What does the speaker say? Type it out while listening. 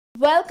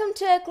Welcome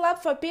to a club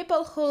for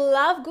people who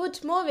love good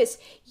movies.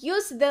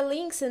 Use the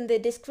links in the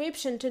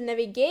description to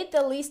navigate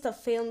the list of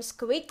films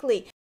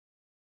quickly.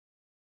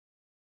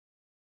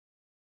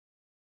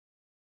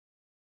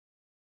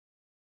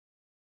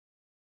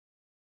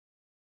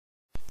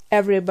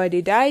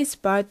 Everybody dies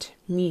but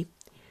me.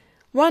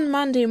 One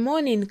Monday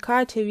morning,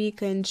 Katya,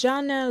 Vika, and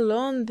Jana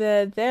learn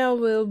that there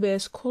will be a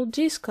school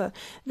disco,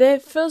 their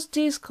first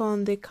disco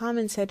on the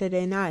coming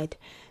Saturday night.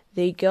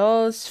 The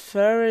girls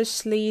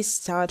furiously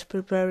start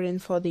preparing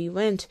for the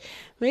event,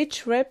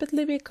 which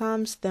rapidly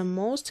becomes the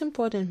most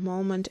important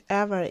moment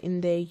ever in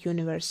their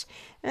universe,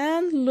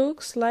 and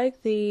looks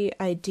like the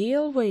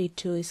ideal way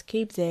to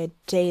escape their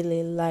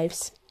daily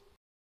lives.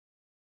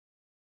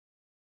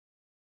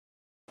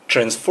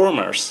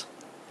 Transformers.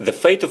 The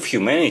fate of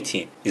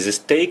humanity is at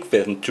stake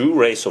when two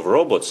races of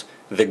robots,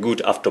 the good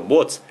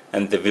Autobots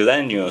and the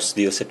villainous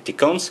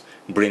Decepticons,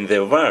 bring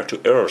their war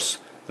to Earth.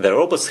 The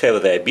robots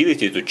have the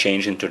ability to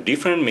change into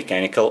different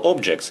mechanical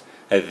objects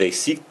as they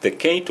seek the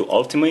key to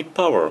ultimate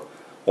power.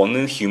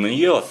 Only human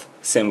youth,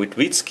 Sam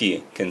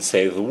Witwicky, can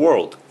save the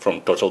world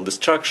from total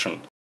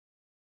destruction.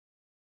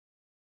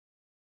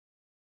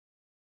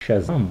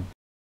 Shazam.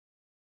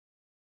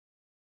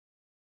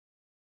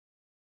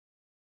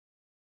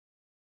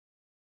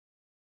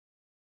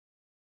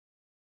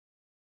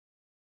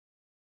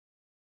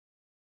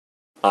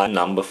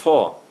 Number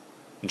 4.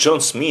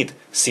 John Smith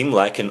seems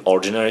like an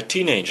ordinary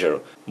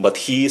teenager, but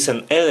he is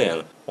an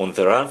alien on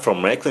the run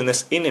from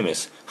reckless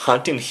enemies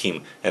hunting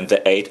him and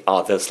the 8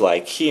 others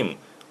like him,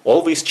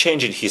 always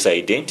changing his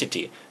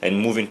identity and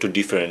moving to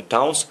different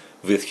towns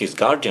with his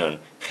guardian,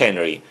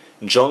 Henry.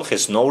 John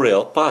has no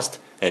real past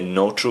and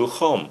no true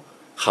home.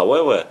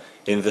 However,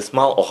 in the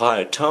small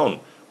Ohio town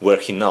where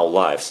he now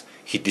lives,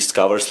 he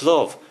discovers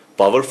love,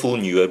 powerful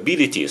new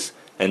abilities,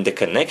 and a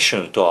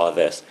connection to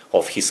others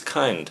of his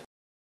kind.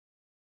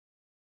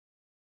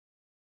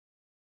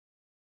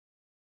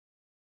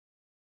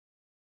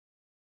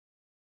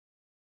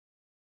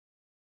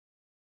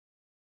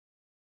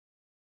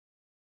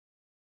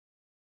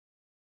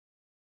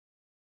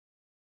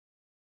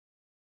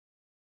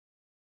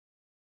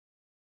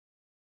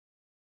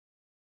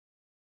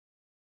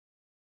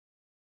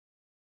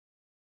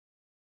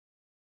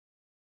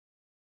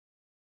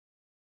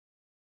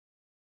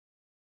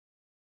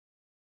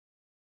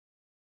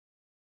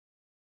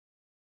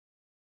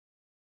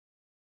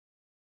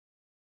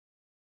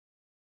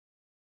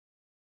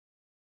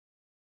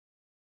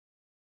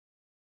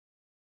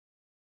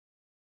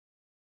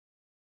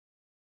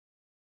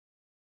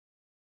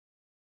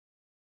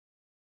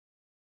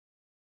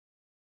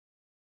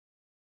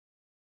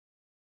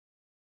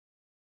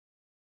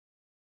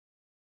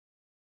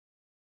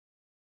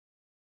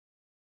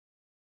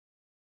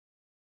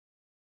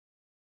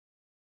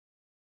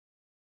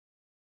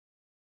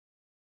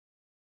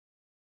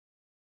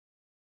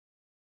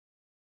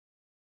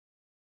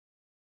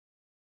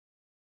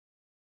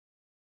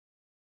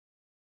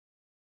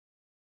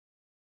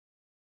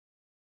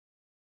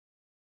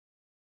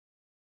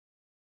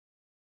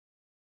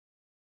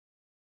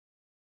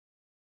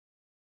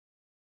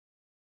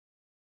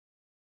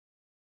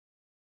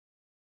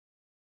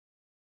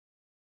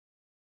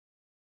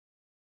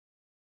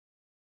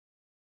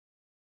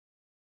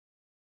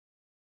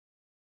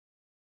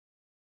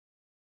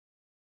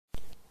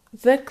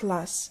 The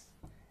class.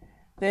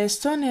 The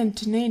Estonian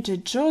teenager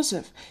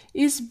Joseph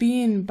is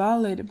being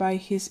bullied by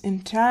his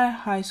entire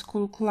high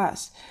school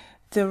class.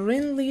 The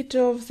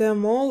ringleader of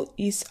them all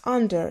is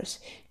Anders,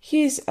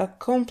 his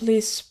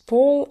accomplice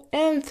Paul,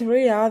 and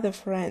 3 other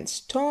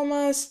friends,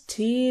 Thomas,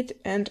 Ted,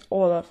 and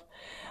Olaf.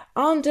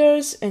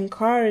 Anders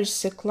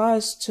encourages the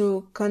class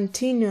to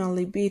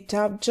continually beat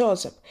up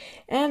Joseph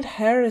and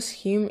harass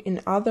him in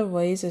other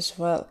ways as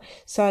well,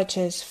 such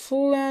as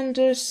fully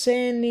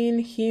understanding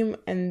him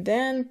and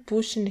then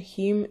pushing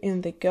him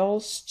in the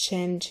girls'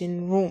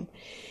 changing room.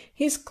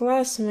 His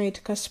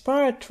classmate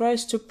Kaspar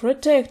tries to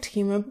protect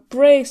him and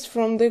breaks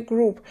from the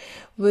group,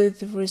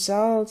 with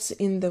results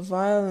in the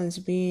violence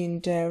being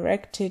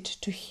directed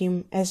to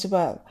him as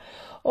well.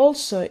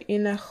 Also,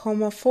 in a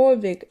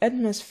homophobic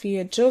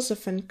atmosphere,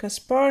 Joseph and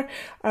Kaspar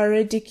are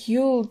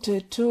ridiculed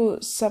to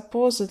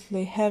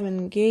supposedly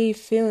having gay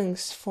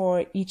feelings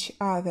for each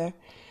other.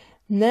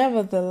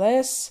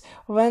 Nevertheless,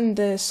 when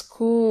the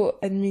school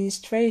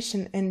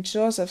administration and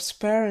Joseph's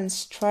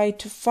parents try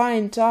to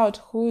find out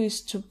who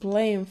is to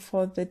blame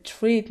for the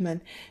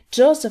treatment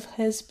Joseph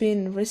has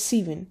been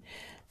receiving,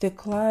 the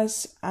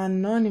class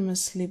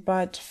anonymously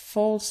but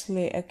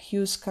falsely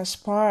accuse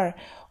Kaspar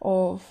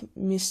of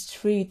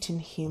mistreating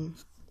him.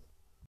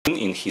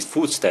 In his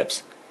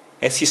footsteps,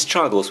 as he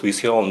struggles with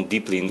her own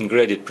deeply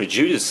ingrained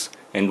prejudice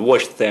and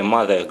watches their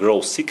mother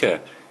grow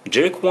sicker,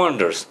 Jake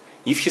wonders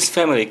if his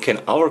family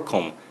can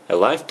overcome a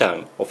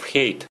lifetime of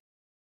hate.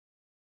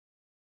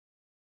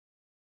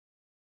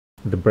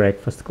 The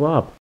Breakfast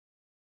Club.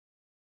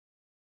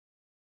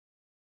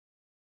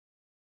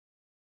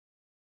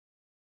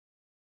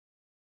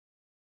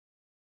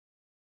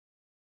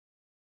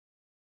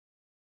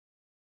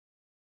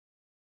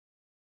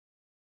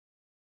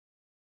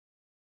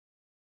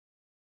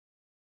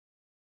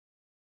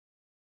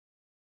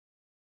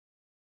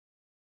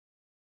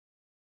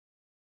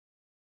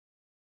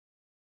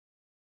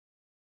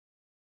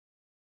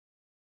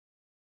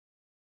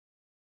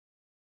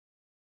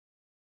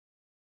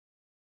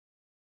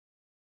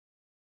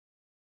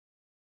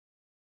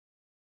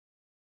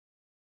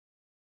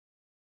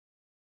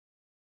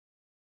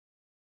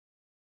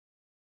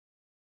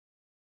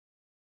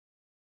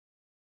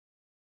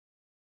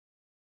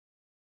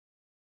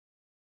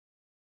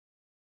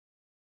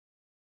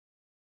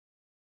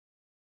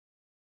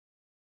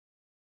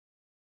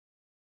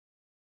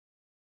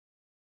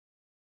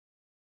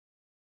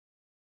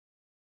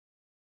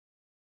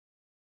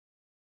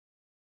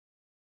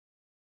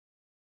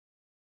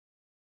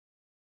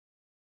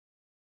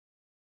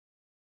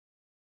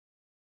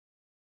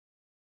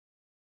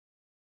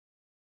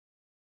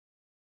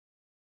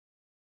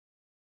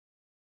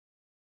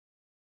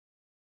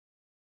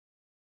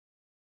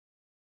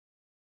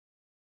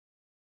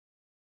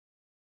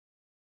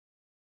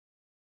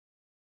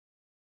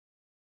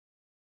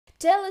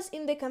 Tell us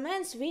in the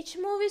comments which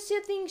movies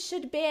you think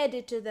should be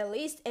added to the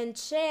list and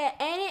share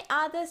any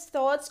other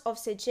thoughts or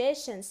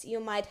suggestions you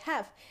might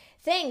have.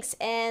 Thanks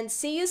and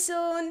see you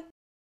soon!